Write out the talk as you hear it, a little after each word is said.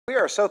We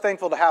are so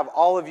thankful to have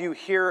all of you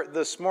here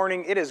this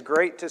morning. It is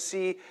great to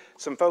see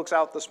some folks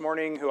out this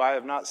morning who I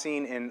have not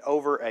seen in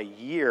over a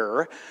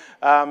year.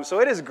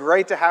 So it is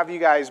great to have you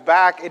guys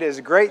back. It is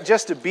great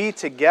just to be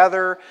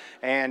together.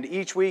 And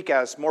each week,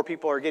 as more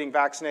people are getting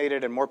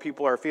vaccinated and more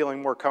people are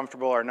feeling more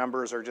comfortable, our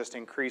numbers are just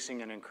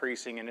increasing and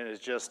increasing. And it is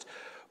just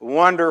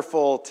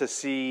wonderful to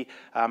see.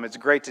 It's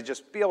great to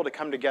just be able to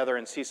come together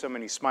and see so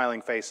many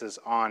smiling faces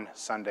on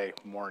Sunday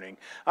morning.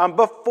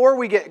 Before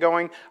we get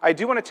going, I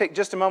do want to take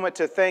just a moment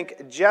to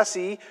thank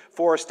Jesse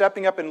for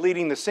stepping up and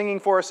leading the singing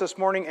for us this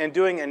morning and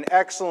doing an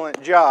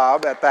excellent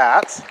job at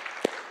that.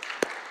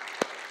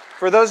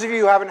 For those of you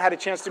who haven't had a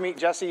chance to meet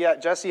Jesse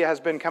yet, Jesse has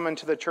been coming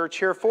to the church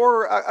here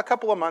for a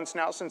couple of months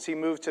now since he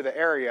moved to the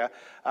area.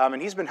 And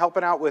he's been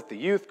helping out with the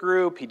youth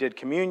group. He did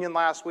communion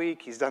last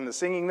week. He's done the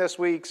singing this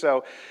week.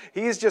 So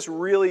he's just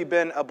really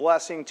been a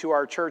blessing to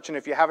our church. And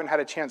if you haven't had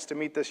a chance to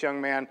meet this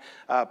young man,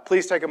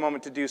 please take a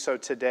moment to do so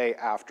today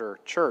after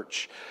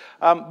church.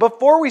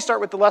 Before we start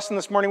with the lesson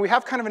this morning, we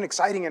have kind of an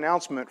exciting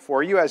announcement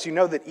for you. As you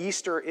know that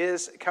Easter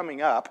is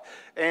coming up.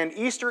 And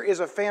Easter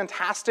is a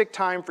fantastic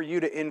time for you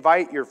to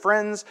invite your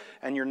friends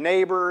and your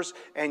neighbors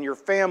and your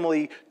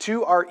family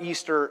to our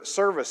Easter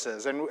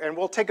services. And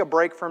we'll take a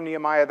break from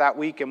Nehemiah that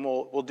week and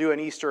we'll do an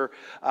Easter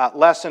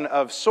lesson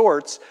of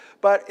sorts.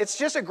 But it's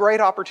just a great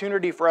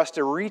opportunity for us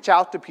to reach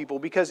out to people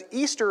because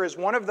Easter is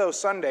one of those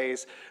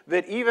Sundays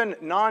that even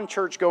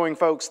non-church going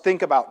folks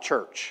think about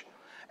church.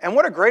 And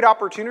what a great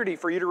opportunity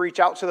for you to reach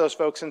out to those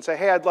folks and say,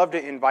 hey, I'd love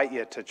to invite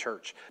you to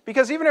church.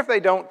 Because even if they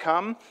don't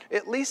come,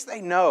 at least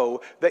they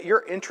know that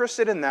you're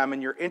interested in them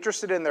and you're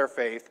interested in their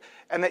faith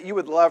and that you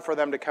would love for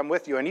them to come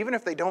with you. And even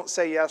if they don't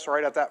say yes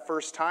right at that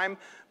first time,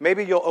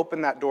 maybe you'll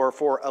open that door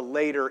for a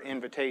later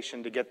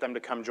invitation to get them to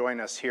come join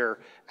us here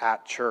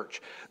at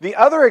church. The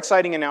other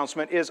exciting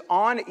announcement is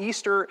on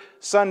Easter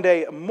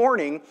Sunday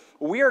morning,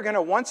 we are going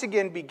to once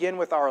again begin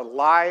with our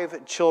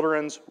live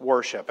children's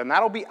worship. And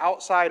that'll be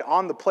outside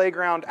on the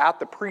playground at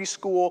the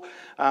preschool.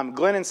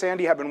 Glenn and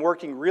Sandy have been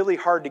working really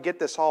hard to get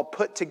this all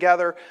put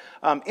together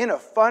in a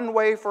fun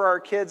way for our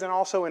kids and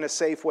also in a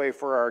safe way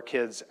for our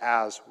kids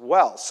as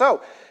well.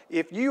 So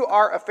if you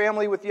are a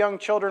family with young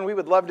children, we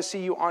would love to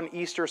see you on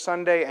Easter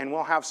Sunday, and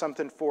we'll have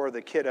something for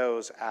the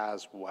kiddos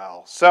as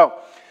well. So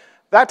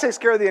that takes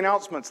care of the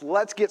announcements.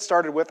 Let's get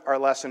started with our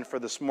lesson for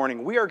this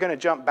morning. We are going to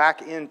jump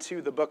back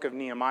into the book of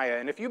Nehemiah.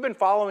 And if you've been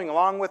following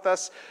along with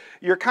us,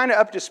 you're kind of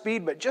up to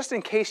speed, but just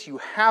in case you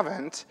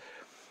haven't,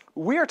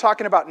 we are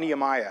talking about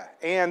Nehemiah.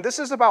 And this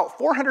is about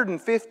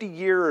 450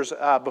 years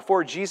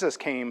before Jesus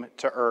came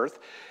to earth.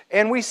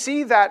 And we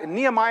see that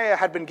Nehemiah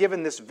had been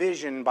given this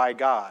vision by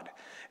God.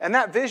 And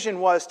that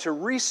vision was to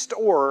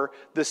restore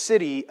the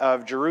city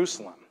of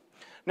Jerusalem.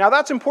 Now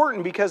that's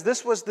important because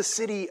this was the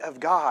city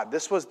of God.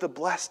 This was the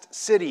blessed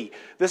city.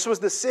 This was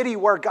the city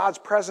where God's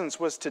presence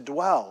was to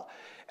dwell.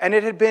 And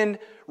it had been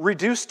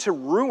reduced to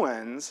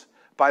ruins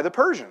by the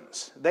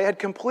Persians. They had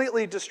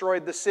completely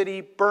destroyed the city,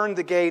 burned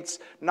the gates,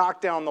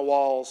 knocked down the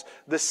walls.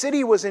 The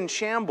city was in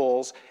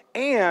shambles,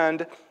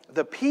 and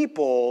the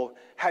people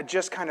had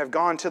just kind of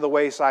gone to the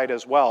wayside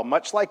as well.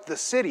 Much like the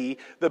city,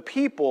 the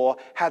people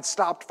had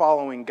stopped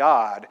following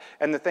God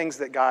and the things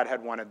that God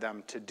had wanted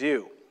them to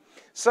do.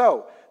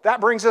 So that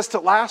brings us to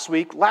last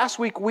week. Last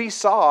week we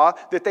saw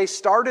that they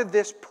started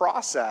this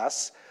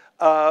process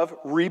of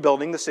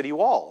rebuilding the city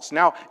walls.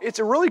 Now, it's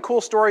a really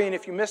cool story, and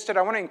if you missed it,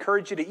 I want to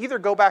encourage you to either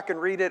go back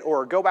and read it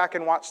or go back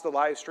and watch the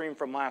live stream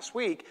from last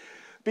week,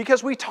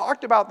 because we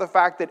talked about the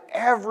fact that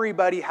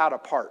everybody had a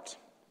part.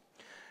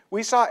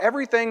 We saw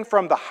everything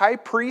from the high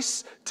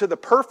priests to the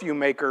perfume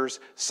makers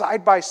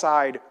side by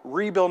side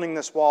rebuilding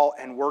this wall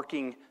and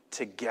working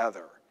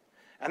together.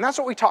 And that's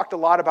what we talked a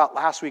lot about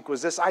last week,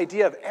 was this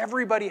idea of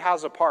everybody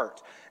has a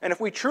part. And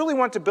if we truly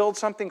want to build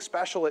something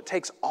special, it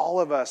takes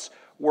all of us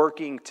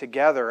working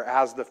together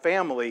as the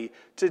family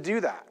to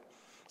do that.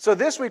 So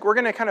this week, we're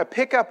going to kind of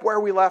pick up where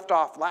we left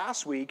off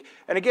last week.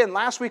 And again,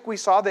 last week we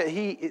saw that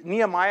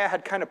Nehemiah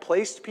had kind of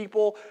placed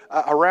people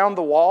around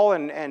the wall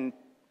and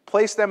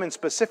placed them in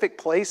specific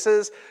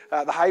places.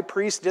 The high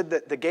priest did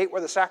the gate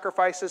where the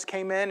sacrifices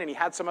came in, and he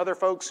had some other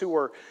folks who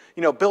were,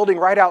 building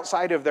right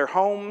outside of their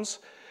homes.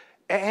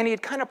 And he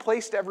had kind of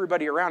placed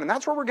everybody around. And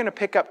that's where we're going to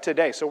pick up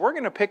today. So we're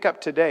going to pick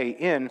up today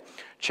in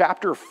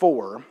chapter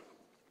 4.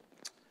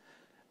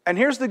 And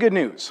here's the good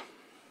news.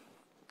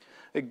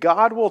 That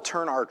God will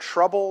turn our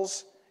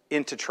troubles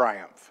into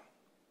triumph.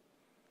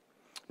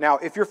 Now,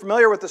 if you're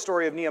familiar with the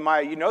story of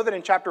Nehemiah, you know that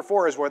in chapter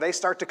 4 is where they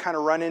start to kind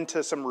of run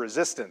into some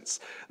resistance.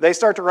 They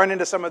start to run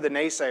into some of the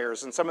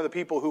naysayers and some of the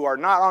people who are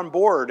not on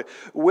board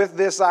with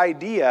this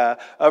idea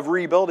of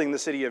rebuilding the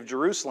city of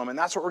Jerusalem. And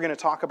that's what we're going to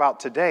talk about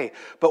today.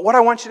 But what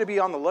I want you to be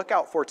on the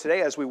lookout for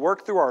today as we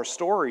work through our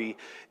story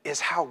is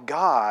how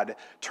God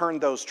turned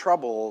those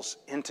troubles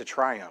into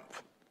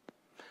triumph.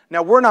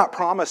 Now, we're not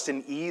promised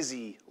an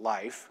easy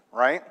life,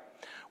 right?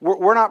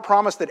 We're not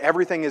promised that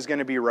everything is going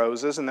to be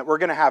roses and that we're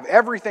going to have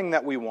everything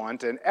that we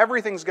want and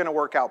everything's going to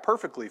work out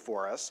perfectly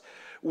for us.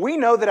 We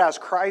know that as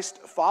Christ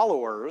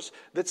followers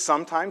that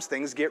sometimes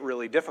things get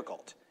really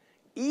difficult.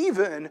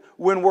 even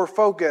when we're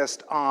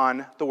focused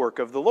on the work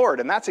of the Lord.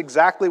 And that's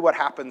exactly what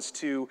happens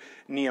to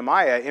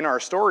Nehemiah in our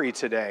story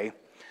today.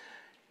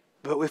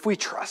 But if we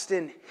trust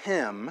in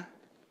him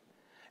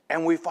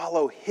and we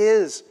follow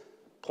his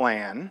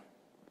plan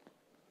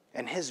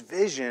and his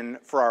vision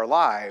for our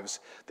lives,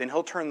 then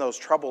he'll turn those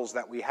troubles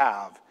that we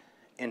have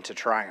into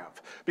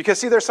triumph. Because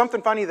see, there's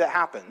something funny that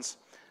happens.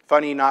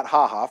 Funny, not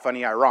haha,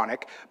 funny,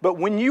 ironic. But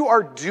when you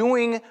are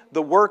doing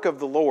the work of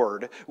the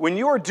Lord, when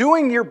you are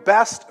doing your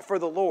best for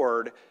the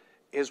Lord,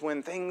 is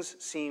when things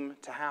seem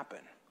to happen.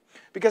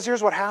 Because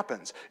here's what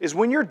happens, is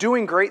when you're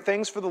doing great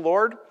things for the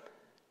Lord,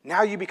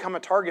 now you become a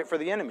target for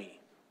the enemy.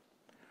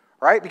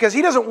 Right? Because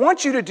he doesn't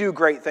want you to do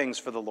great things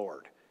for the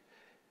Lord.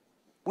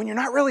 When you're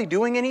not really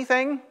doing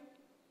anything,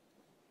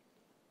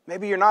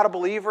 maybe you're not a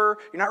believer,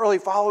 you're not really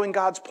following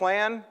God's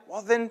plan,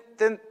 well then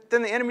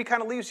the enemy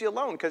kind of leaves you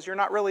alone because you're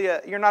not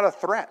a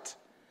threat.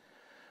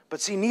 But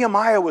see,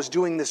 Nehemiah was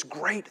doing this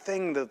great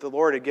thing that the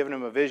Lord had given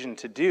him a vision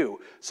to do.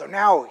 So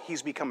now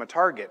he's become a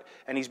target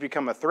and he's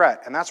become a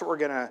threat. And that's what we're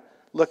going to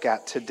look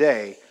at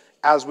today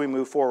as we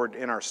move forward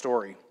in our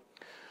story.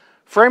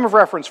 Frame of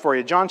reference for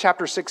you, John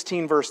chapter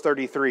 16, verse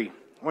 33.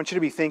 I want you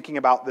to be thinking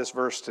about this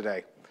verse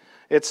today.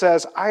 It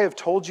says, I have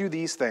told you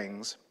these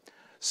things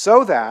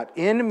so that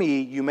in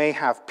me you may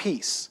have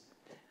peace.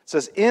 It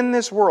says, in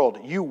this world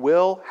you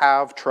will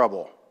have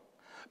trouble.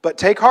 But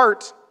take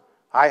heart,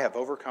 I have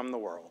overcome the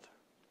world.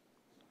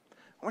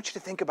 I want you to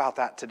think about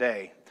that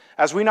today.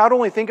 As we not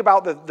only think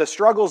about the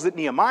struggles that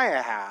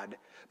Nehemiah had,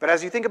 but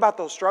as you think about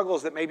those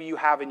struggles that maybe you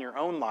have in your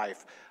own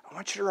life, I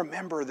want you to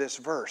remember this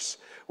verse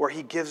where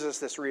he gives us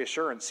this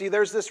reassurance. See,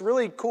 there's this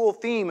really cool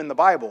theme in the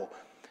Bible,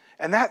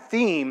 and that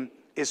theme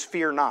is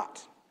fear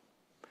not.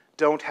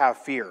 Don't have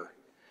fear.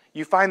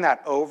 You find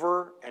that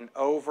over and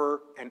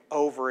over and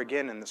over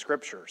again in the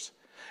scriptures.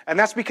 And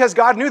that's because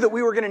God knew that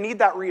we were going to need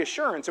that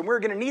reassurance, and we were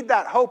going to need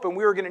that hope, and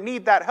we were going to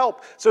need that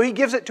help. So he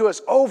gives it to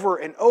us over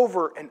and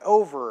over and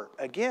over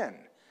again.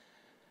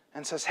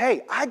 And says,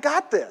 hey, I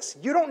got this.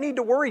 You don't need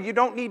to worry. You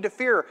don't need to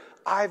fear.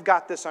 I've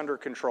got this under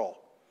control.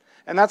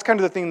 And that's kind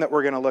of the theme that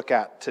we're going to look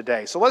at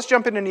today. So let's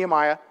jump into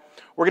Nehemiah.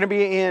 We're going to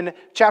be in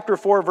chapter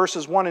 4,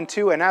 verses 1 and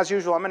 2. And as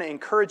usual, I'm going to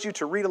encourage you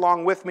to read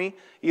along with me,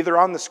 either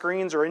on the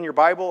screens or in your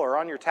Bible or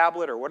on your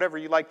tablet or whatever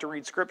you like to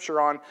read scripture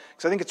on.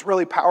 Because I think it's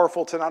really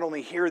powerful to not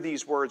only hear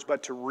these words,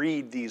 but to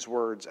read these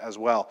words as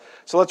well.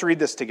 So let's read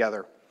this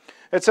together.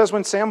 It says,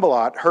 when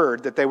Sanballat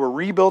heard that they were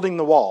rebuilding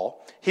the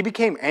wall, he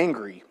became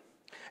angry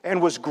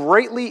and was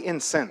greatly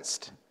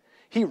incensed.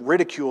 He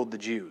ridiculed the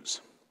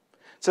Jews.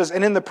 It says,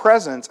 and in the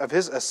presence of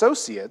his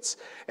associates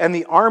and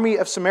the army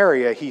of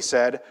Samaria, he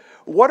said,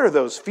 what are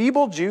those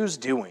feeble Jews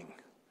doing?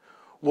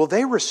 Will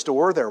they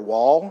restore their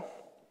wall?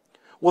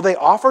 Will they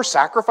offer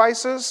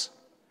sacrifices?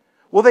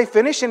 Will they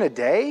finish in a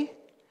day?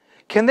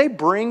 Can they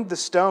bring the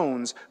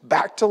stones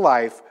back to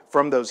life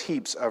from those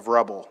heaps of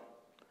rubble,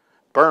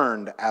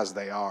 burned as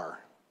they are?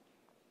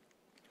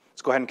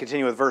 Let's go ahead and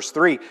continue with verse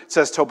 3. It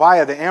says,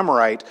 Tobiah the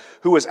Amorite,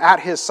 who was at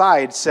his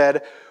side,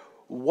 said,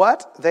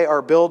 what they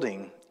are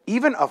building,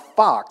 even a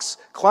fox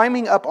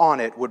climbing up on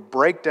it would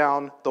break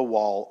down the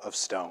wall of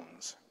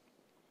stones.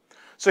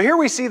 So here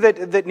we see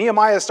that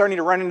Nehemiah is starting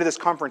to run into this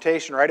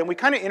confrontation, right? And we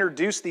kind of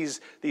introduced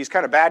these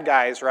kind of bad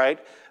guys, right,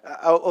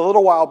 a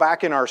little while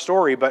back in our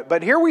story.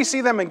 But here we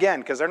see them again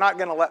because they're not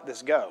going to let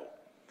this go.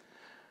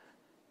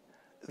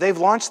 They've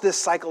launched this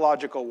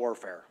psychological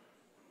warfare,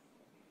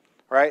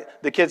 right?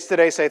 The kids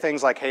today say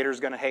things like haters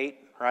going to hate,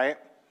 right?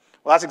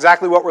 Well, that's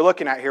exactly what we're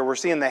looking at here. We're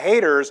seeing the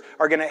haters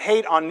are going to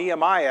hate on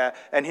Nehemiah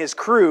and his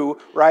crew,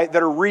 right,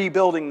 that are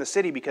rebuilding the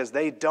city because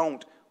they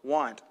don't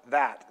want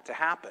that to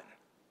happen.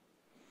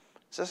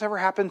 Does this ever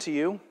happen to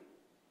you?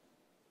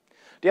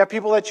 Do you have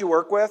people that you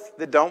work with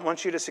that don't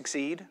want you to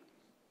succeed?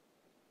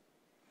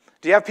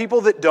 Do you have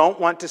people that don't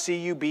want to see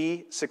you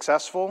be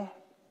successful?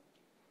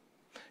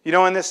 You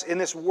know, in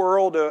this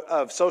world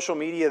of social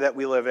media that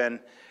we live in,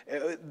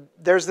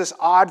 there's this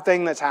odd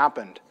thing that's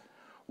happened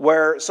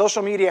where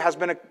social media has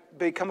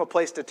become a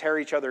place to tear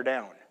each other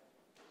down.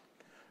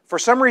 For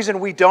some reason,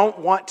 we don't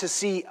want to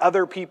see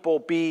other people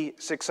be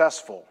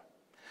successful.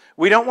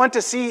 We don't want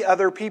to see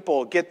other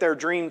people get their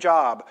dream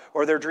job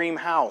or their dream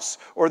house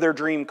or their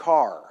dream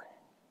car.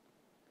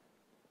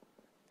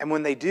 And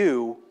when they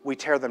do, we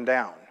tear them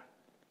down.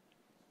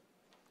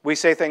 We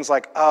say things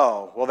like,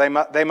 oh, well,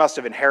 they must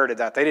have inherited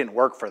that. They didn't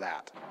work for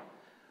that.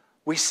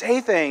 We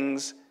say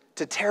things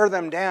to tear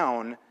them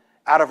down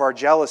out of our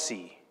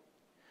jealousy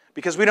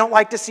because we don't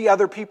like to see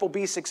other people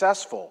be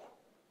successful.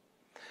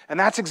 And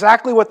that's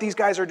exactly what these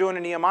guys are doing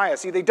to Nehemiah.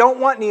 See, they don't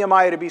want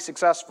Nehemiah to be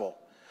successful.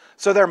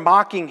 So they're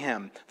mocking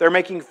him. They're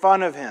making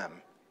fun of him.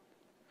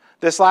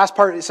 This last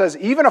part, it says,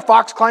 even a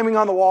fox climbing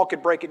on the wall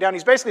could break it down.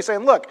 He's basically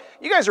saying, look,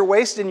 you guys are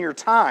wasting your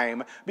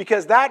time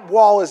because that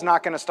wall is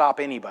not going to stop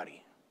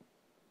anybody.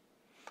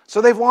 So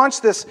they've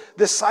launched this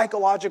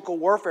psychological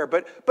warfare.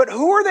 But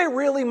who are they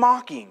really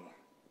mocking?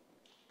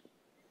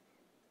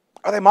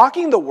 Are they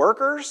mocking the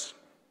workers?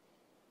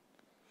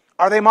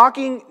 Are they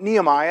mocking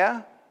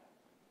Nehemiah?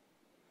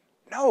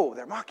 No,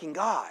 they're mocking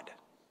God.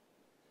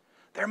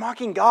 They're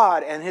mocking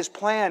God and his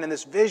plan and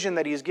this vision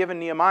that he's given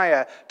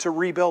Nehemiah to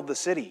rebuild the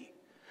city.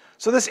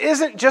 So this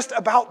isn't just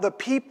about the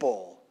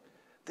people.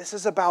 This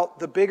is about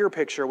the bigger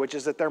picture, which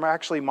is that they're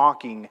actually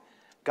mocking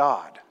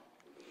God.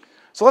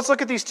 So let's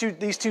look at these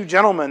two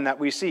gentlemen that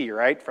we see,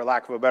 right, for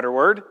lack of a better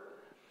word.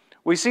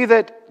 We see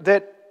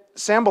that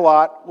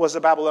Sanballat was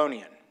a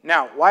Babylonian.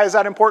 Now, why is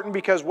that important?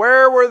 Because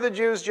where were the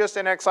Jews just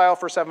in exile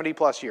for 70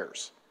 plus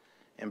years?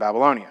 In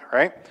Babylonia,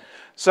 right?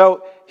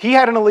 So he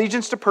had an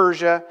allegiance to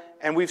Persia,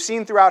 and we've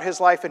seen throughout his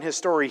life and his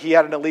story, he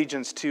had an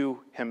allegiance to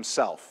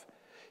himself.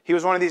 He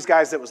was one of these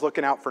guys that was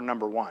looking out for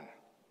number one.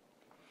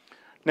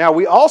 Now,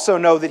 we also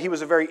know that he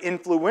was a very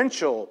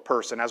influential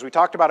person. As we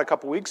talked about a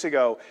couple weeks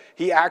ago,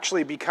 he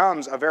actually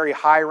becomes a very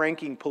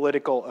high-ranking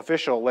political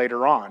official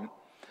later on.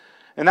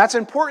 And that's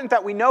important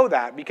that we know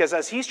that, because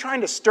as he's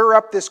trying to stir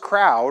up this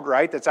crowd,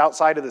 right, that's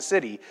outside of the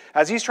city,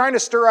 as he's trying to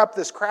stir up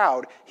this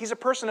crowd, he's a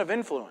person of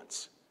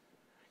influence.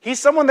 He's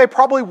someone they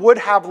probably would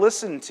have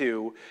listened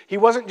to. He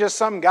wasn't just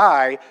some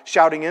guy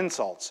shouting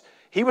insults.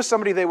 He was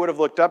somebody they would have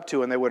looked up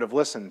to and they would have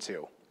listened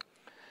to.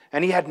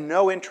 And he had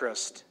no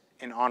interest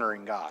in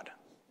honoring God.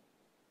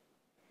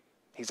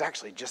 He's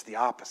actually just the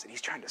opposite.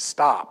 He's trying to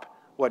stop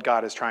what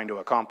God is trying to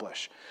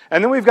accomplish.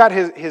 And then we've got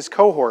his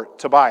cohort,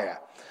 Tobiah.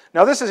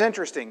 Now this is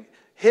interesting.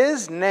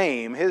 His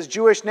name, his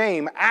Jewish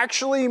name,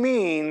 actually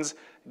means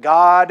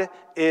God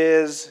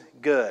is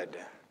good.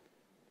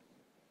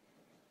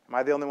 Am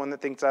I the only one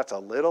that thinks that's a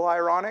little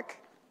ironic?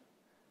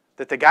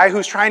 That the guy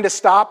who's trying to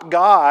stop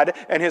God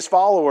and his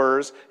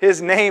followers,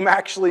 his name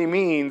actually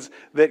means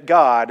that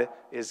God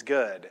is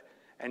good.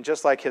 And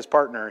just like his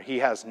partner, he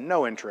has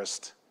no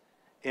interest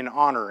in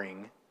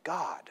honoring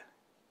God.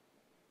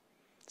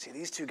 See,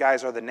 these two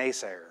guys are the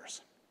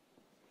naysayers.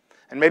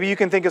 And maybe you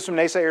can think of some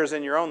naysayers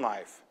in your own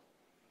life.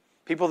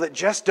 People that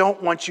just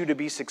don't want you to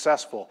be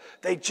successful.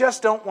 They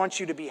just don't want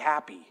you to be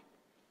happy.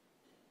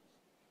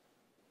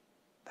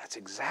 That's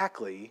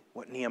exactly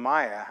what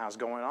Nehemiah has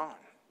going on.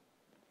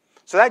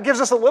 So that gives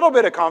us a little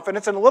bit of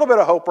confidence and a little bit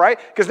of hope, right?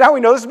 Because now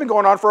we know this has been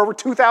going on for over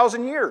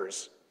 2,000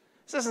 years.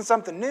 This isn't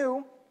something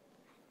new.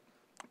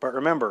 But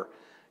remember,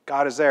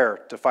 God is there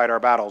to fight our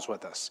battles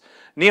with us.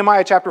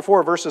 Nehemiah chapter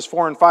 4, verses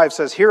 4 and 5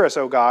 says, "Hear us,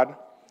 O God." It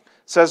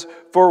says,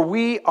 "For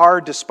we are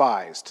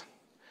despised.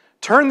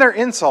 Turn their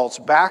insults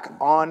back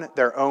on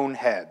their own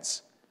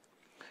heads.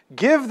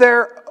 Give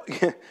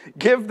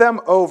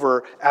them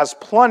over as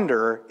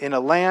plunder in a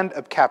land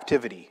of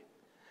captivity."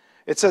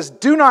 It says,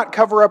 "Do not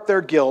cover up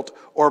their guilt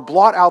or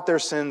blot out their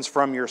sins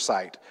from your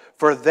sight,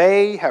 for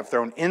they have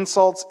thrown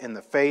insults in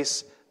the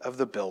face of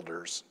the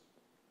builders."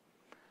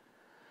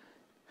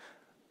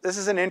 This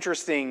is an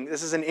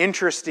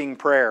interesting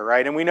prayer,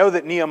 right? And we know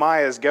that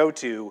Nehemiah's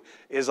go-to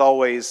is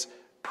always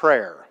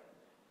prayer,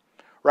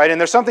 right? And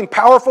there's something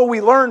powerful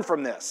we learn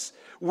from this.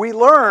 We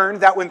learn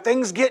that when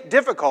things get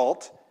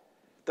difficult,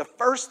 the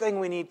first thing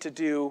we need to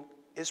do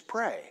is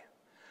pray.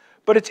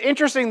 But it's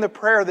interesting the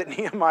prayer that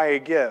Nehemiah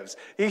gives.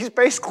 He's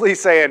basically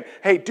saying,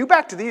 hey, do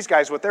back to these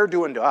guys what they're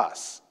doing to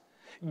us.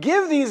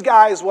 Give these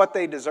guys what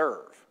they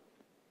deserve.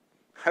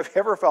 Have you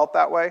ever felt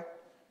that way?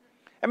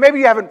 And maybe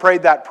you haven't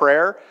prayed that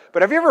prayer,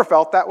 but have you ever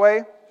felt that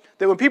way?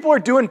 That when people are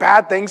doing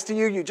bad things to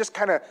you, you just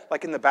kind of,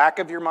 like in the back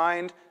of your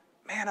mind,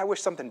 man, I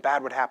wish something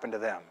bad would happen to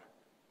them.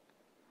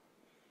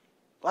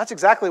 Well, that's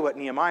exactly what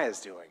Nehemiah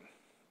is doing.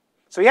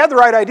 So he had the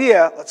right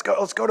idea. Let's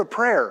go to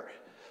prayer.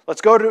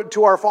 Let's go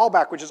to our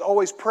fallback, which is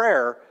always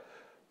prayer.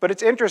 But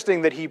it's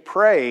interesting that he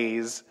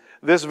prays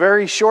this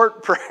very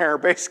short prayer,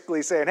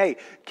 basically saying, hey,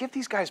 give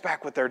these guys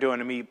back what they're doing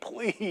to me.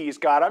 Please,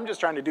 God, I'm just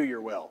trying to do your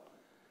will.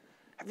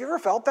 Have you ever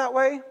felt that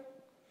way?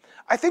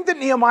 I think that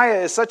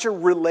Nehemiah is such a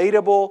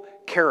relatable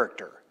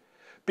character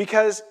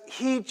because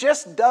he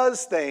just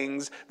does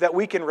things that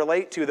we can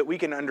relate to, that we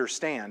can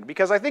understand.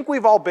 Because I think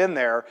we've all been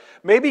there,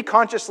 maybe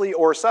consciously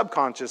or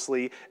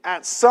subconsciously,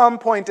 at some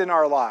point in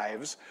our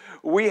lives,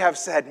 we have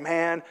said,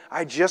 man,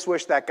 I just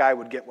wish that guy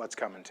would get what's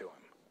coming to him.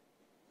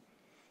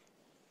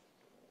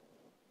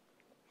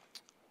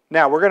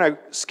 Now, we're going to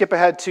skip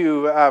ahead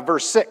to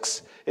verse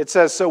 6. It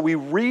says, "So we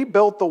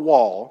rebuilt the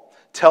wall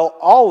till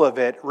all of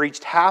it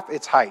reached half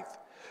its height,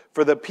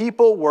 for the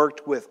people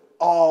worked with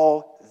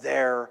all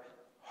their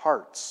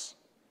hearts."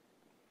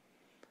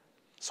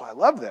 So I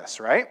love this,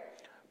 right?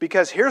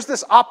 Because here's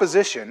this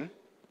opposition.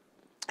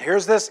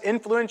 Here's this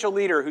influential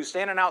leader who's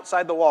standing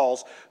outside the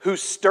walls,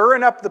 who's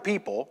stirring up the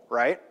people,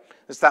 right?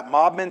 It's that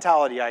mob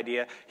mentality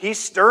idea. He's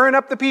stirring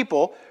up the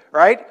people,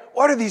 right?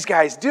 What are these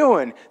guys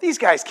doing? These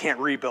guys can't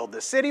rebuild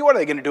the city. What are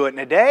they going to do it in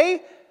a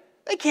day?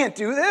 They can't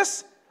do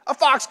this. A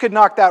fox could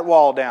knock that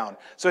wall down.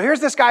 So here's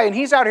this guy, and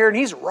he's out here, and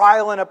he's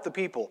riling up the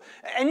people.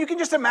 And you can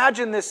just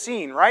imagine this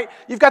scene, right?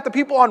 You've got the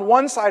people on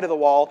one side of the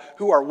wall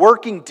who are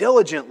working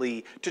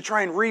diligently to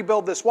try and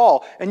rebuild this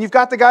wall. And you've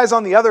got the guys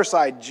on the other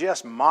side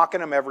just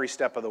mocking them every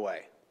step of the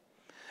way.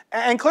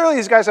 And clearly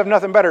these guys have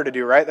nothing better to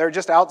do, right? They're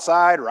just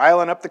outside,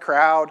 riling up the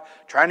crowd,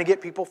 trying to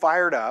get people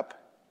fired up.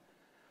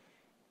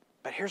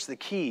 But here's the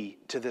key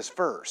to this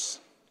verse,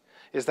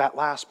 is that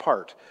last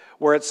part,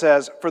 where it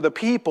says, "For the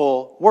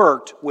people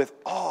worked with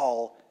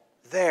all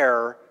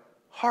their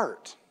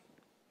heart.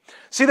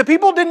 See, the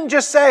people didn't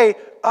just say,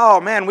 oh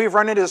man, we've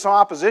run into some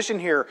opposition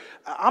here.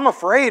 I'm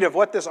afraid of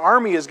what this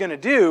army is going to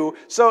do.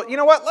 So you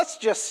know what? Let's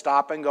just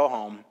stop and go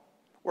home.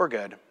 We're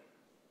good.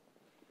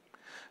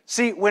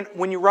 See,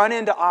 when you run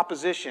into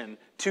opposition,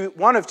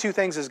 one of two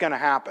things is going to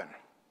happen.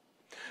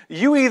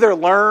 You either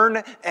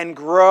learn and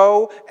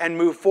grow and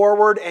move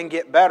forward and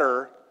get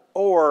better,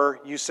 or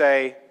you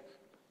say,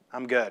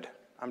 I'm good,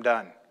 I'm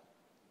done.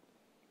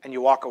 And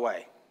you walk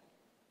away.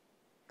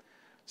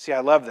 See,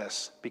 I love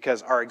this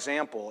because our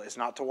example is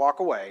not to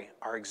walk away.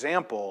 Our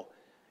example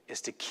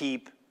is to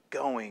keep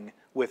going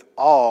with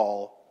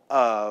all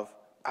of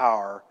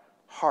our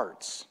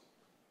hearts.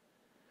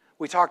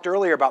 We talked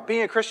earlier about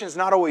being a Christian is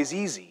not always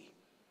easy,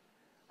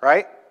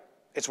 right?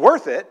 It's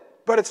worth it,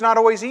 but it's not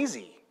always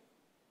easy.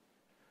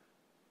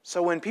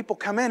 So when people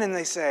come in and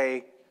they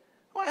say,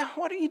 well,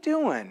 what are you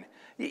doing?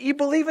 You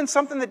believe in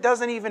something that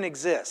doesn't even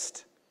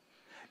exist.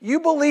 You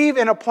believe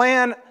in a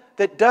plan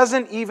that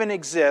doesn't even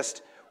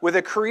exist with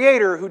a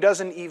creator who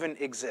doesn't even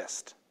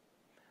exist.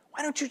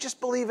 Why don't you just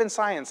believe in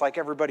science like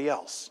everybody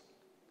else?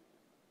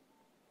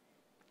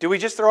 Do we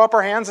just throw up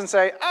our hands and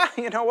say,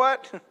 you know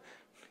what?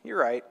 You're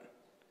right.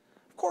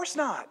 Of course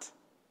not.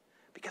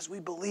 Because we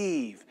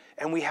believe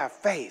and we have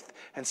faith.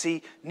 And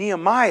see,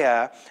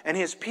 Nehemiah and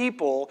his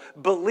people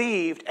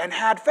believed and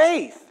had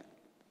faith.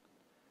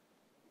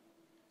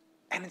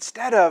 And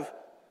instead of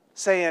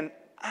saying,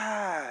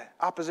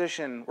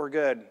 opposition, we're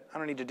good, I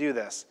don't need to do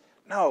this.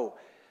 No,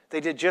 they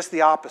did just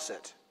the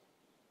opposite.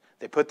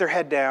 They put their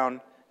head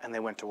down and they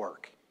went to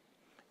work.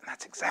 And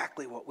that's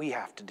exactly what we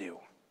have to do,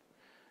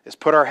 is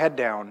put our head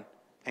down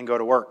and go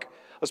to work.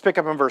 Let's pick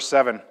up in verse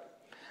 7.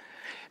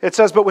 It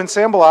says, but when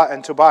Sanballat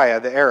and Tobiah,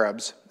 the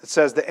Arabs, it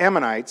says the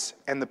Ammonites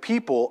and the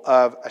people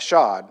of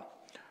Ashdod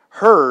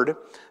heard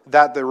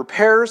that the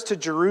repairs to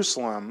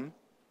Jerusalem's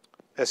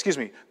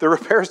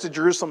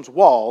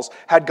walls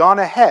had gone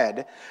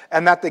ahead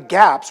and that the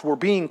gaps were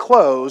being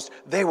closed,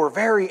 they were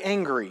very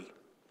angry.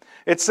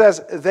 It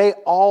says they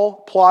all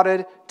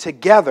plotted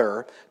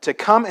together to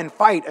come and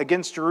fight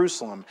against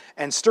Jerusalem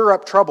and stir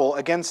up trouble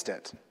against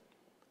it.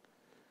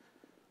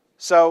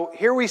 So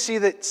here we see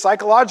that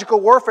psychological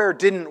warfare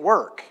didn't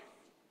work,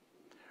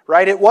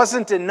 right? It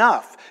wasn't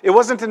enough. It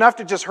wasn't enough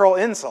to just hurl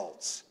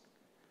insults.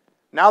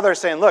 Now they're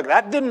saying, look,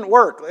 that didn't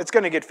work. It's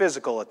going to get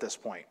physical at this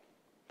point.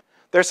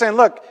 They're saying,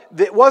 look,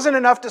 it wasn't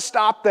enough to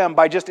stop them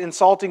by just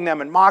insulting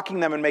them and mocking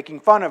them and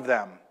making fun of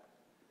them.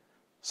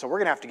 So we're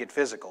going to have to get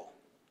physical.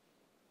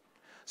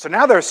 So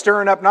now they're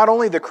stirring up not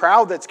only the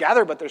crowd that's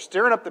gathered, but they're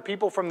stirring up the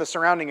people from the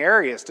surrounding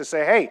areas to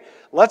say, hey,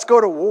 let's go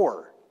to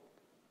war.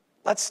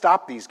 Let's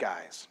stop these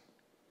guys.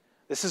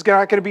 This is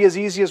not going to be as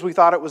easy as we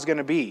thought it was going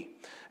to be.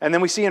 And then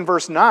we see in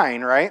verse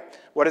 9, right?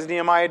 What does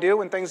Nehemiah do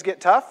when things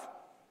get tough?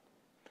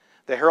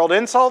 They hurled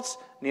insults,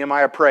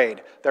 Nehemiah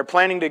prayed. They're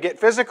planning to get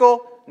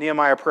physical,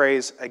 Nehemiah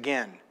prays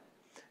again.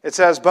 It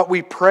says, but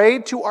we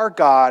prayed to our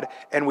God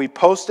and we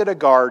posted a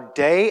guard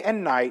day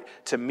and night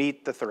to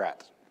meet the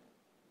threat.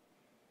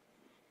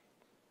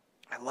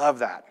 I love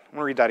that. I'm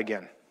going to read that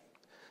again. It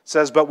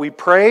says, but we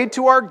prayed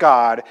to our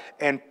God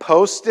and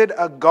posted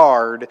a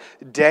guard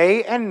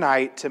day and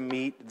night to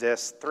meet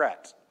this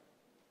threat.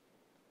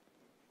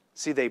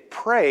 See, they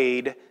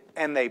prayed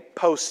and they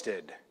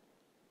posted.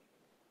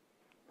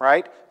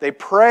 Right? They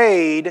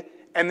prayed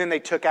and then they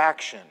took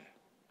action.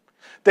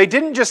 They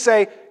didn't just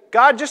say,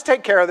 God, just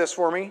take care of this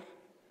for me.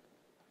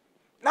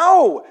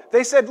 No,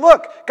 they said,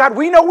 look, God,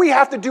 we know we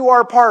have to do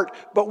our part,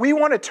 but we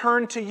want to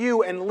turn to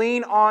you and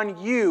lean on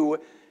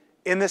you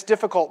in this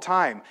difficult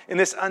time, in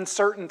this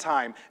uncertain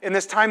time, in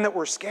this time that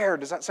we're scared.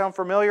 Does that sound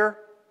familiar?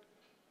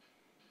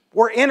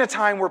 We're in a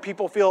time where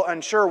people feel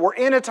unsure. We're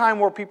in a time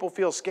where people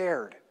feel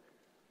scared.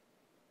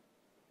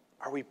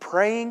 Are we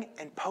praying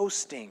and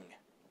posting?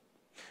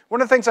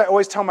 One of the things I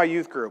always tell my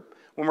youth group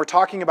when we're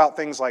talking about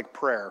things like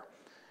prayer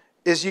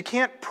is you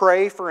can't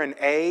pray for an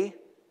A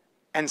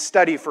and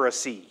study for a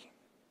C.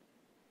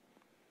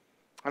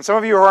 And some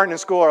of you who aren't in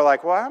school are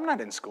like, well, I'm not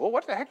in school.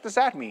 What the heck does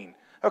that mean?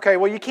 Okay,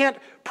 well, you can't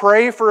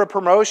pray for a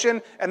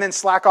promotion and then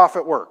slack off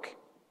at work.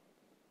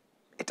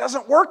 It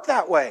doesn't work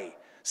that way.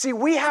 See,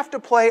 we have to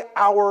play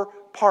our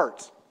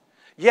part.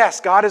 Yes,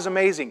 God is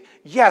amazing.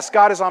 Yes,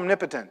 God is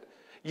omnipotent.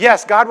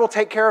 Yes, God will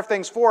take care of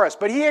things for us,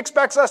 but He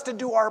expects us to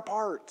do our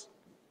part.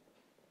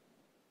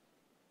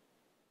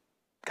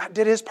 God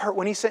did His part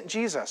when He sent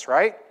Jesus,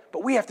 right?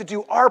 But we have to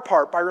do our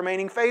part by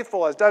remaining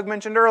faithful, as Doug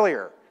mentioned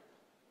earlier.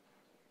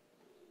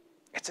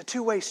 It's a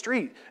two-way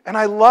street. And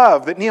I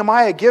love that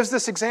Nehemiah gives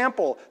this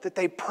example that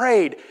they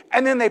prayed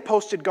and then they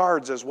posted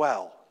guards as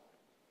well.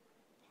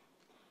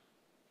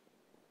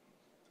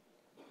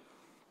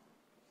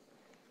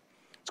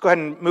 Let's go ahead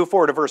and move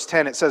forward to verse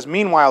 10. It says,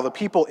 meanwhile, the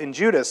people in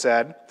Judah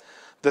said,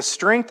 the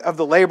strength of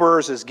the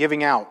laborers is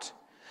giving out,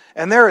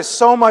 and there is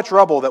so much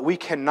rubble that we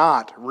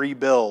cannot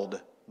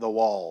rebuild the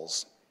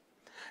walls.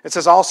 It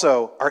says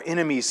also, our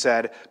enemies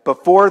said,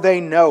 before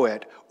they know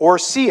it or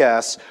see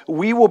us,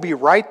 we will be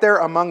right there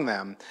among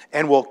them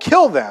and will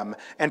kill them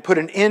and put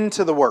an end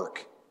to the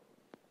work.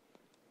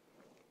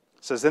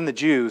 It says, then the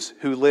Jews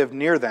who lived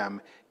near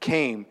them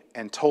came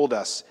and told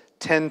us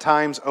 10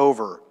 times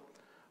over,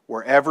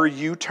 wherever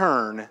you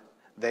turn,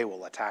 they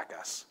will attack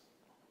us.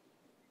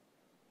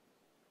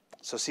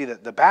 So see,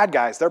 that the bad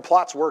guys, their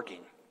plot's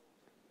working.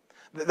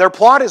 Their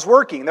plot is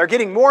working. They're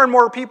getting more and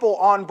more people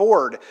on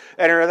board.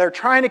 And they're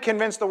trying to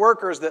convince the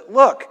workers that,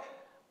 look,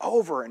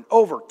 over and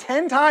over,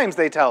 10 times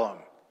they tell them,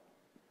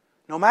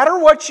 no matter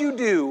what you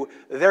do,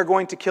 they're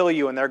going to kill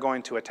you and they're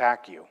going to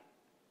attack you.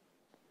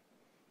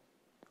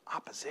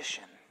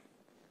 Opposition.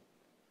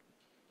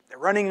 They're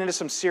running into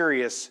some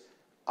serious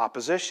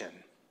opposition.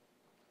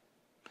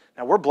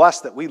 Now, we're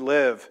blessed that we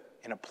live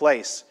in a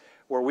place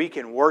where we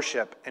can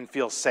worship and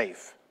feel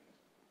safe.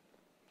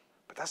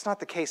 But that's not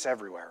the case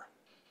everywhere.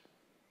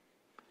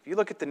 If you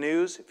look at the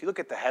news, if you look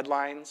at the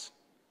headlines,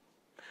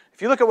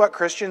 if you look at what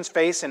Christians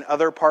face in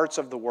other parts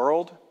of the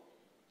world,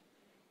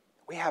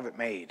 we have it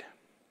made.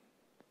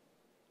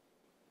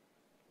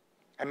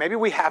 And maybe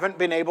we haven't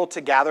been able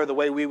to gather the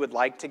way we would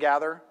like to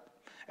gather.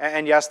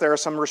 And yes, there are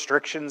some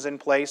restrictions in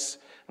place,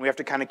 and we have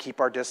to kind of keep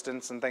our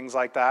distance and things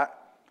like that.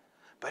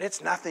 But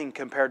it's nothing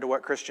compared to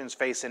what Christians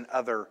face in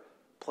other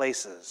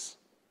places.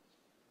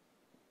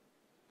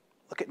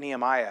 Look at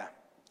Nehemiah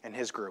and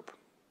his group.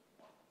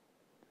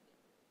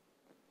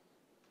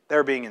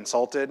 They're being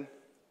insulted.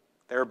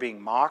 They're being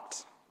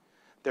mocked.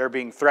 They're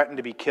being threatened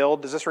to be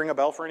killed. Does this ring a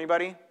bell for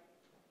anybody?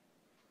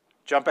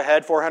 Jump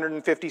ahead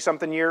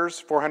 450-something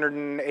years,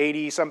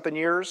 480-something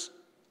years.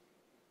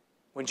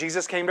 When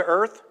Jesus came to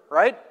earth,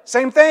 right?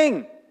 Same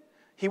thing.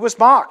 He was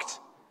mocked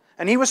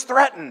and he was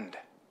threatened.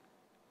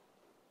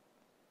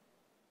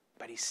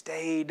 But he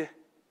stayed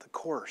the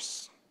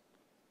course.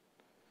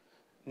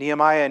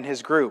 Nehemiah and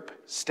his group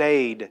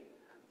stayed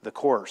the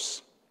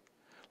course.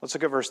 Let's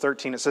look at verse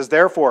 13. It says,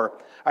 therefore,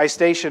 I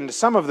stationed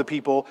some of the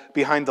people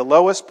behind the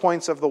lowest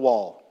points of the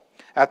wall,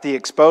 at the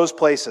exposed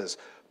places,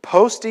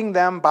 posting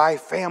them by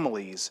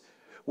families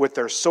with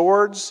their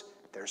swords,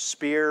 their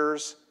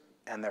spears,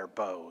 and their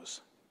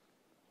bows.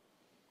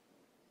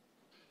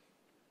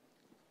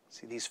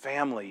 See, these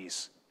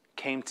families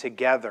came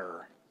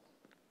together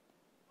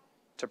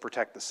to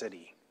protect the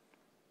city.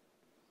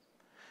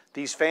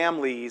 These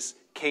families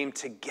came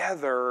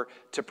together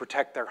to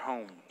protect their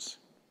homes,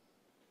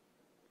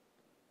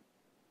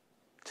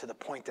 to the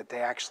point that they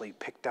actually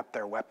picked up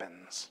their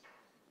weapons.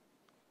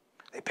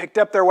 They picked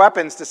up their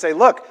weapons to say,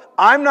 look,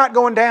 I'm not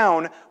going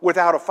down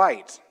without a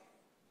fight.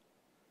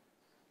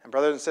 And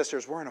brothers and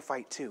sisters, we're in a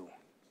fight too.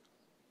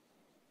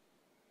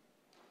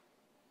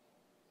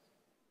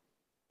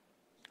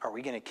 Are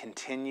we going to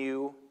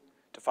continue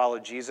to follow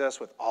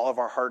Jesus with all of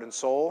our heart and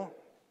soul?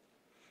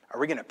 Are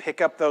we going to pick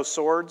up those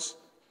swords?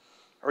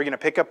 Are we going to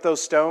pick up those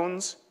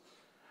stones?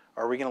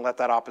 Or are we going to let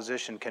that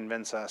opposition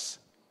convince us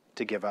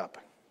to give up?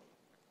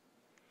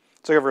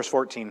 Let's look at verse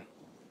 14.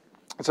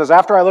 It says,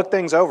 after I looked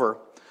things over,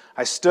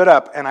 I stood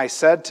up and I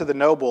said to the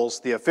nobles,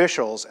 the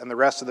officials, and the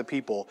rest of the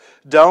people,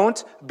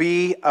 don't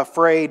be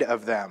afraid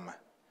of them.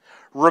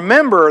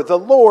 Remember the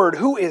Lord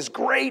who is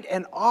great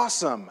and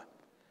awesome,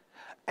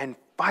 and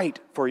fight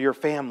for your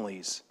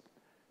families,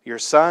 your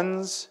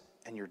sons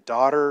and your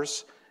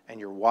daughters and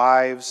your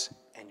wives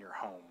and your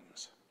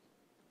homes.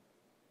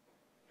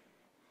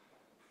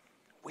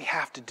 We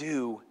have to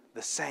do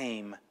the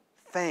same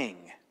thing.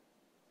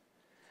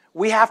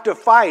 We have to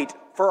fight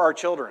for our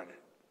children.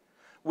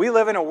 We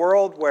live in a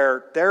world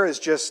where there is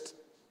just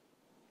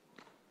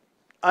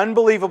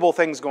unbelievable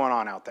things going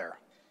on out there.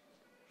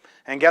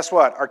 And guess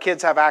what? Our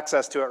kids have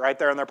access to it right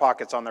there in their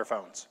pockets on their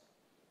phones.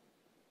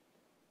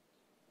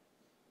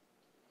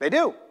 They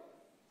do.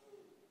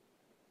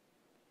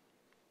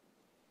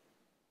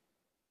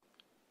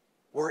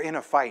 We're in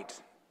a fight,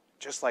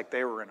 just like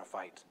they were in a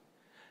fight.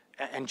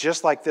 And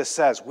just like this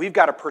says, we've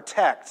got to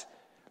protect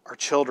our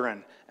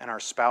children and our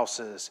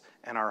spouses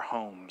and our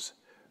homes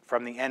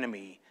from the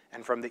enemy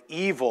and from the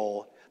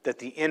evil that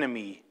the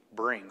enemy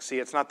brings. See,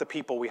 it's not the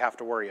people we have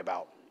to worry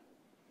about.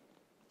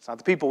 It's not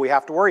the people we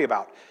have to worry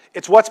about.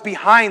 It's what's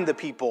behind the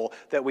people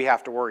that we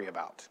have to worry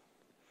about.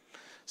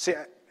 See,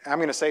 I'm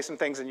going to say some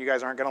things and you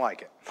guys aren't going to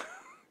like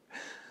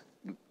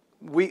it.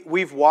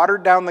 We've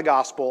watered down the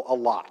gospel a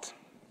lot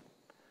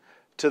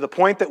to the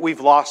point that we've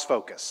lost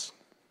focus.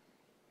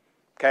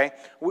 Okay?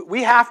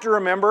 We have to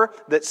remember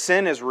that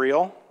sin is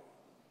real,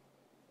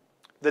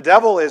 the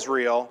devil is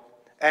real,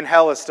 and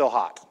hell is still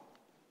hot.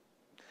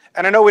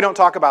 And I know we don't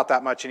talk about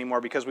that much anymore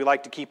because we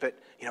like to keep it,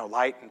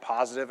 light and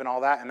positive and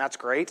all that, and that's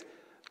great.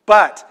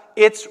 But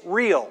it's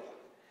real.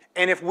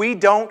 And if we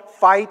don't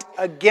fight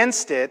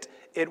against it,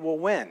 it will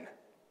win.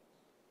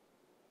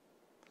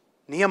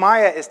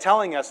 Nehemiah is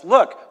telling us,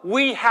 look,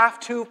 we have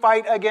to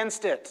fight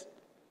against it.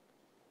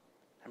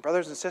 And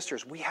brothers and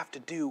sisters, we have to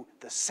do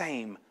the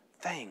same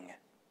thing.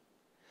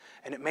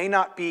 And it may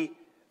not be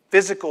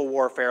physical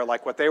warfare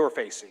like what they were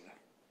facing,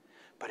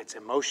 but it's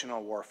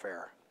emotional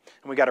warfare.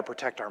 And we got to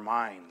protect our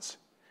minds,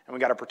 and we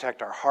got to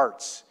protect our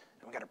hearts,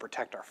 and we got to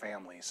protect our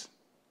families.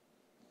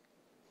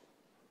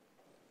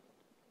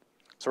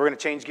 So we're going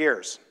to change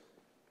gears.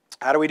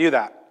 How do we do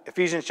that?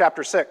 Ephesians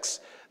chapter 6.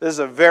 This is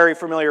a very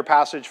familiar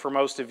passage for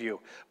most of you,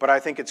 but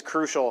I think it's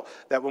crucial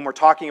that when we're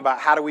talking about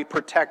how do we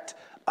protect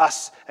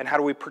us and how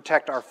do we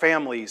protect our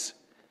families,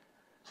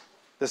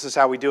 this is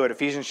how we do it.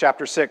 Ephesians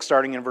chapter 6,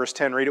 starting in verse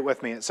 10, read it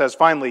with me. It says,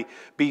 "Finally,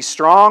 be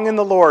strong in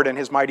the Lord and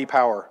his mighty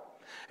power."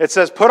 It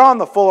says, "Put on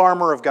the full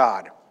armor of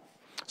God,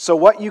 so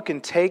what you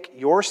can take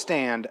your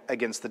stand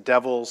against the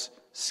devil's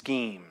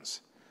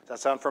schemes." Does that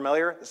sound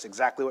familiar? That's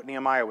exactly what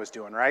Nehemiah was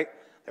doing, right?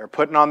 They were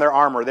putting on their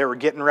armor. They were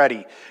getting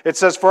ready. It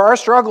says, "For our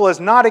struggle is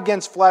not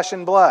against flesh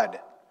and blood."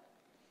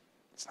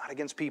 It's not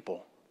against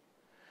people.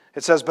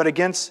 It says, "But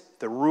against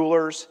the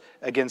rulers,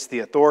 against the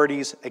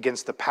authorities,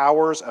 against the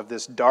powers of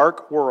this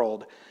dark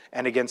world,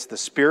 and against the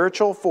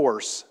spiritual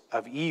force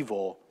of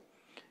evil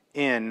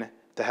in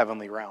the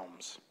heavenly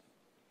realms."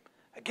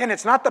 Again,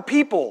 it's not the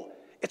people.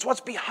 It's what's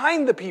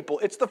behind the people.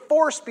 It's the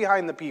force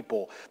behind the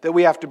people that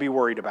we have to be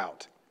worried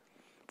about.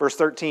 Verse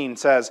 13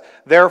 says,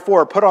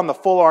 "Therefore, put on the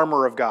full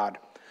armor of God,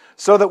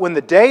 so that when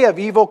the day of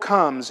evil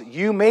comes,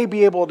 you may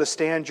be able to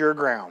stand your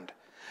ground.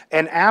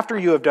 And after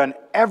you have done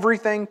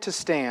everything to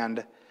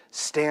stand,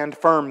 stand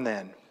firm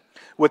then,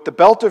 with the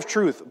belt of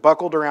truth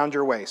buckled around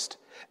your waist,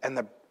 and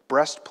the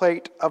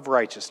breastplate of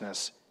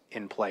righteousness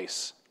in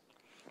place."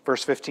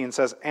 Verse 15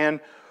 says, "And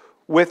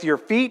with your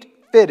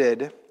feet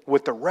fitted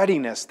with the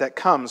readiness that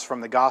comes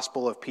from the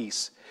gospel of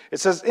peace." It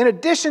says, "In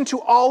addition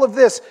to all of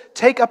this,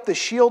 take up the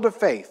shield of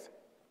faith,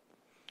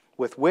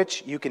 with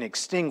which you can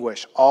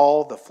extinguish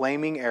all the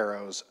flaming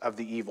arrows of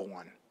the evil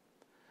one."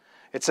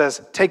 It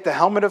says, "Take the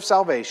helmet of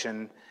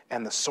salvation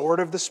and the sword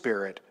of the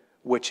Spirit,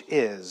 which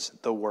is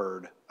the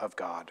word of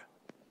God."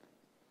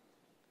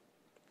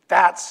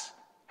 That's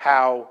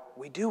how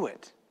we do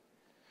it.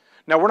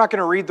 Now, we're not going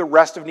to read the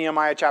rest of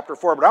Nehemiah chapter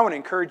 4, but I want to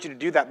encourage you to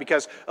do that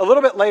because a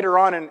little bit later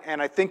on,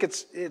 and I think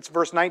it's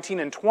verse 19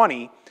 and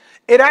 20,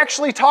 it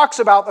actually talks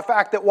about the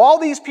fact that while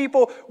these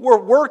people were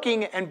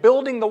working and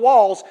building the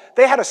walls,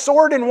 they had a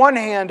sword in one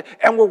hand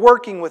and were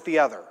working with the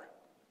other.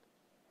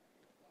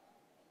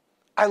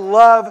 I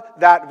love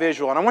that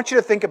visual, and I want you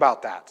to think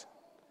about that.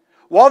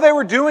 While they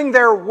were doing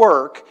their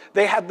work,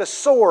 they had the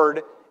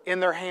sword in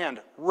their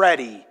hand,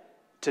 ready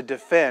to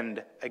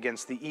defend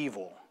against the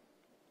evil.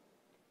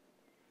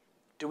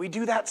 Do we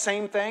do that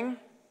same thing?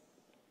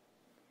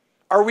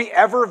 Are we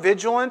ever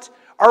vigilant?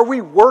 Are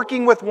we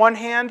working with one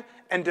hand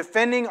and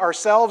defending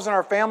ourselves and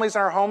our families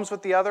and our homes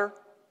with the other?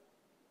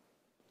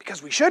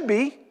 Because we should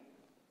be.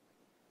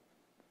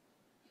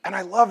 And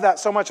I love that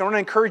so much. I want to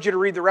encourage you to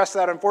read the rest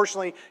of that.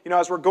 Unfortunately,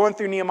 as we're going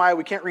through Nehemiah,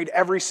 we can't read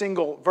every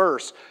single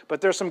verse.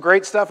 But there's some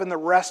great stuff in the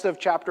rest of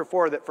chapter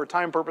 4 that for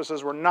time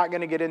purposes we're not going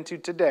to get into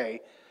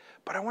today.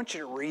 But I want you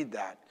to read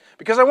that.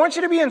 Because I want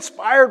you to be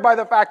inspired by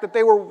the fact that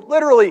they were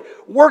literally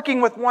working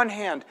with one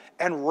hand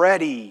and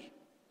ready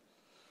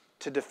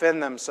to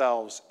defend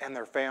themselves and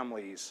their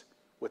families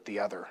with the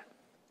other.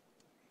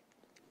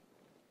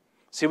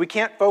 See, we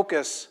can't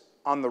focus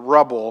on the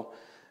rubble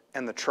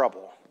and the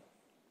trouble.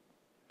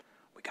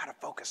 We got to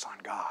focus on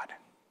God.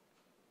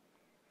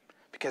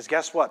 Because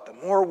guess what? The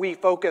more we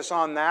focus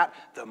on that,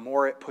 the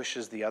more it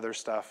pushes the other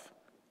stuff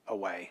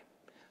away.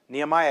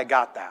 Nehemiah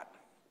got that.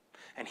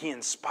 And he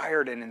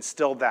inspired and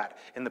instilled that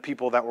in the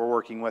people that were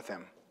working with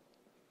him.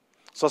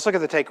 So let's look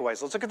at the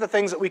takeaways. Let's look at the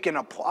things that we can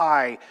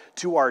apply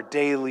to our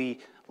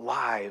daily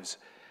lives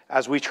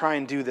as we try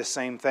and do the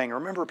same thing.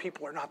 Remember,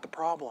 people are not the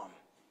problem.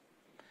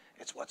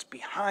 It's what's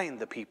behind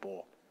the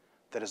people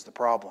that is the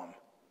problem.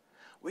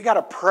 We got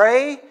to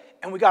pray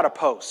and we got to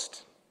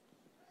post.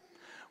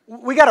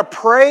 We got to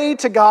pray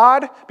to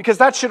God because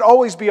that should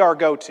always be our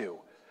go-to.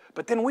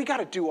 But then we got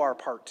to do our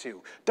part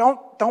too.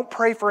 Don't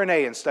pray for an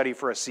A and study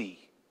for a C.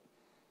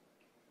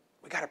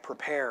 We got to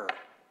prepare.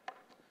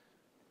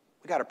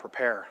 We got to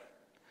prepare.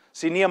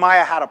 See,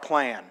 Nehemiah had a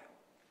plan.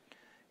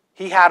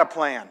 He had a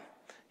plan.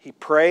 He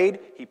prayed,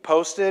 he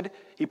posted,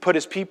 he put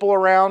his people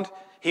around,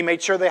 he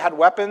made sure they had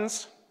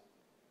weapons.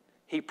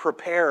 He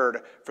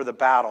prepared for the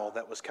battle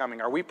that was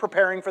coming. Are we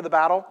preparing for the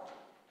battle?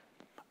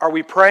 Are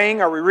we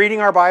praying? Are we reading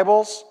our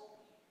Bibles?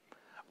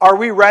 Are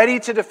we ready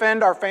to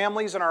defend our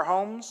families and our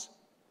homes?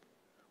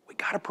 We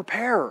got to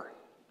prepare.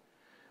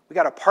 We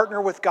got to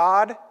partner with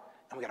God,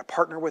 and we got to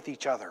partner with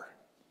each other.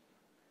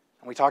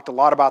 And we talked a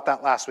lot about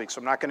that last week, so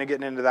I'm not going to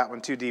get into that one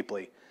too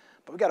deeply.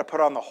 But we got to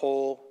put on the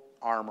whole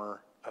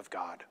armor of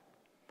God.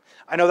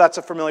 I know that's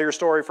a familiar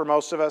story for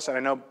most of us, and I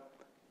know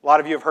a lot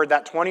of you have heard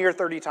that 20 or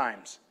 30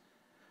 times.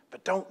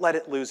 But don't let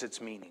it lose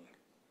its meaning,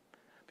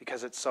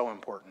 because it's so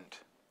important.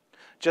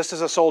 Just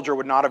as a soldier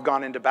would not have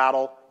gone into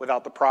battle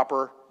without the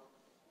proper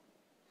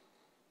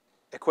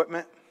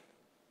equipment,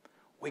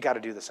 we got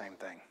to do the same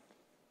thing.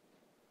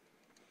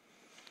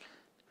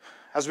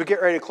 As we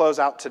get ready to close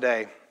out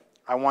today,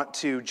 I want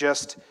to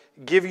just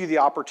give you the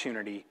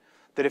opportunity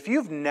that if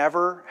you've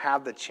never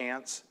had the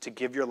chance to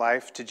give your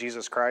life to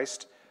Jesus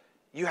Christ,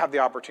 you have the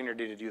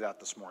opportunity to do that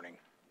this morning.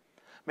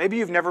 Maybe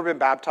you've never been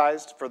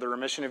baptized for the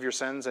remission of your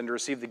sins and to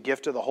receive the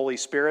gift of the Holy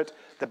Spirit.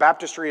 The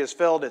baptistry is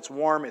filled, it's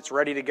warm, it's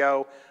ready to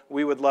go.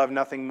 We would love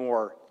nothing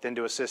more than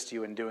to assist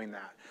you in doing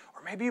that.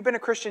 Or maybe you've been a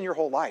Christian your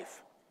whole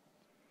life.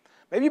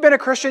 Maybe you've been a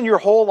Christian your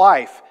whole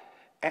life,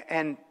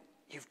 and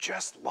you've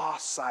just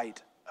lost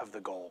sight of the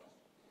goal.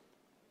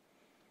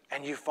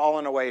 And you've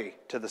fallen away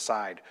to the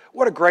side.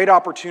 What a great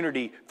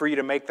opportunity for you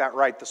to make that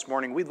right this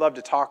morning. We'd love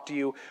to talk to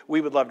you. We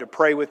would love to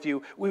pray with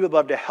you. We would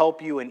love to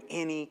help you in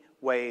any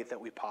way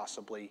that we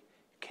possibly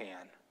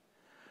can.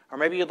 Or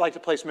maybe you'd like to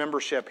place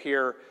membership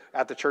here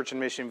at the Church in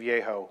Mission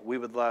Viejo. We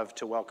would love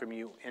to welcome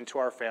you into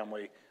our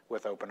family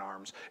with open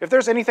arms. If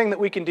there's anything that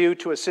we can do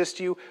to assist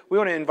you, we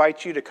want to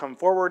invite you to come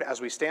forward as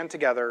we stand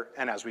together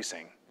and as we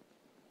sing.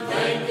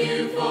 Thank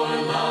you for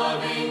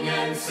loving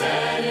and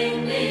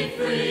setting me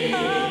free.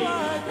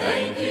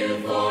 Thank you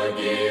for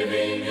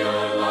giving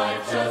your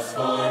life just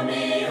for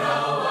me.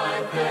 How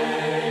I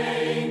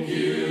thank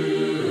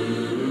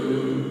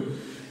you.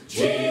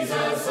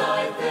 Jesus,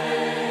 I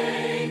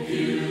thank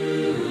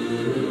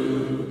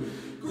you.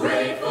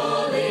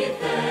 Gratefully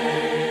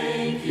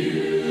thank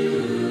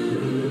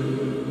you.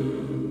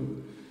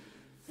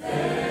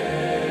 Thank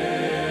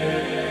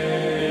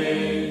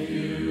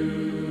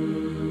you.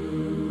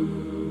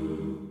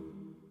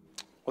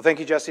 Well, thank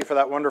you, Jesse, for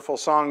that wonderful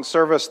song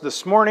service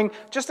this morning.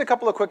 Just a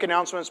couple of quick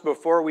announcements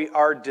before we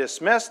are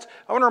dismissed.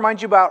 I want to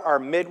remind you about our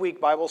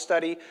midweek Bible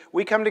study.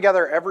 We come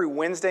together every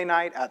Wednesday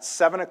night at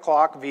 7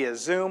 o'clock via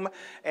Zoom,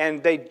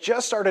 and they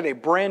just started a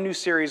brand new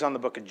series on the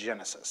book of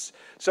Genesis.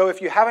 So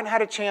if you haven't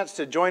had a chance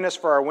to join us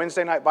for our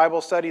Wednesday night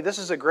Bible study, this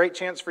is a great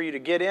chance for you to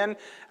get in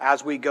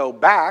as we go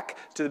back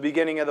to the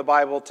beginning of the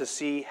Bible to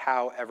see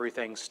how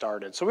everything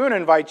started. So we want to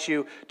invite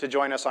you to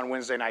join us on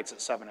Wednesday nights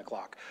at 7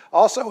 o'clock.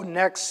 Also,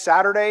 next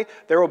Saturday,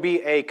 there will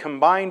be a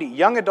combined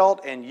young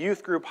adult and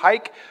youth group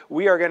hike.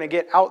 We are going to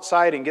get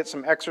outside and get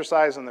some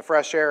exercise in the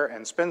fresh air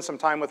and spend some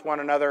time with one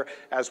another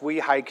as we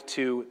hike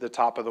to the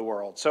top of the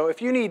world. So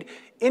if you need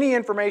any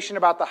information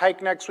about the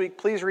hike next week,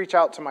 please reach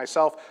out to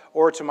myself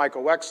or to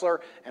Michael Wexler,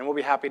 and we'll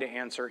be happy to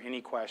answer any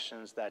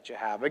questions that you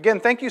have. Again,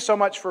 thank you so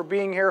much for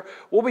being here.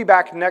 We'll be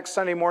back next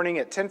Sunday morning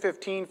at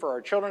 10:15 for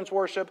our children's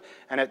worship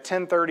and at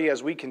 10:30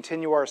 as we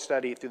continue our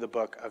study through the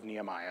book of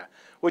Nehemiah.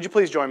 Would you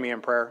please join me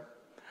in prayer?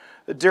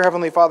 Dear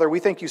Heavenly Father, we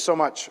thank you so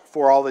much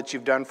for all that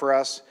you've done for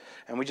us,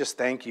 and we just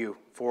thank you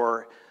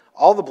for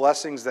all the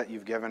blessings that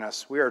you've given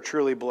us. We are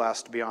truly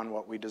blessed beyond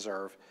what we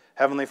deserve.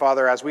 Heavenly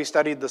Father, as we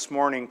studied this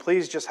morning,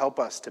 please just help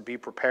us to be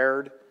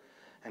prepared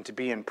and to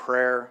be in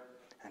prayer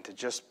and to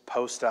just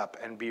post up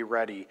and be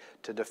ready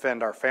to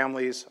defend our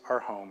families, our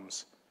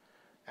homes,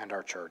 and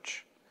our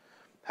church.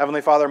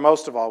 Heavenly Father,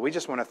 most of all, we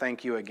just want to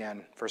thank you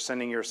again for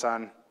sending your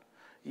Son.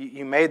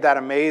 You made that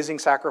amazing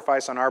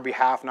sacrifice on our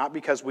behalf, not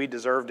because we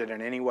deserved it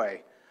in any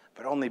way,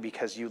 but only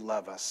because you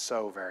love us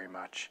so very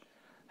much.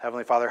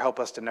 Heavenly Father, help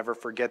us to never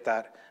forget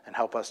that and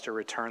help us to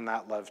return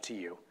that love to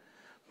you.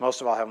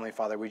 Most of all, Heavenly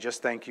Father, we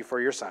just thank you for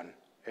your Son.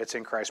 It's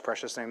in Christ's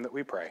precious name that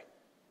we pray.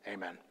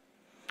 Amen.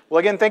 Well,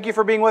 again, thank you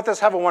for being with us.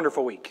 Have a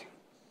wonderful week.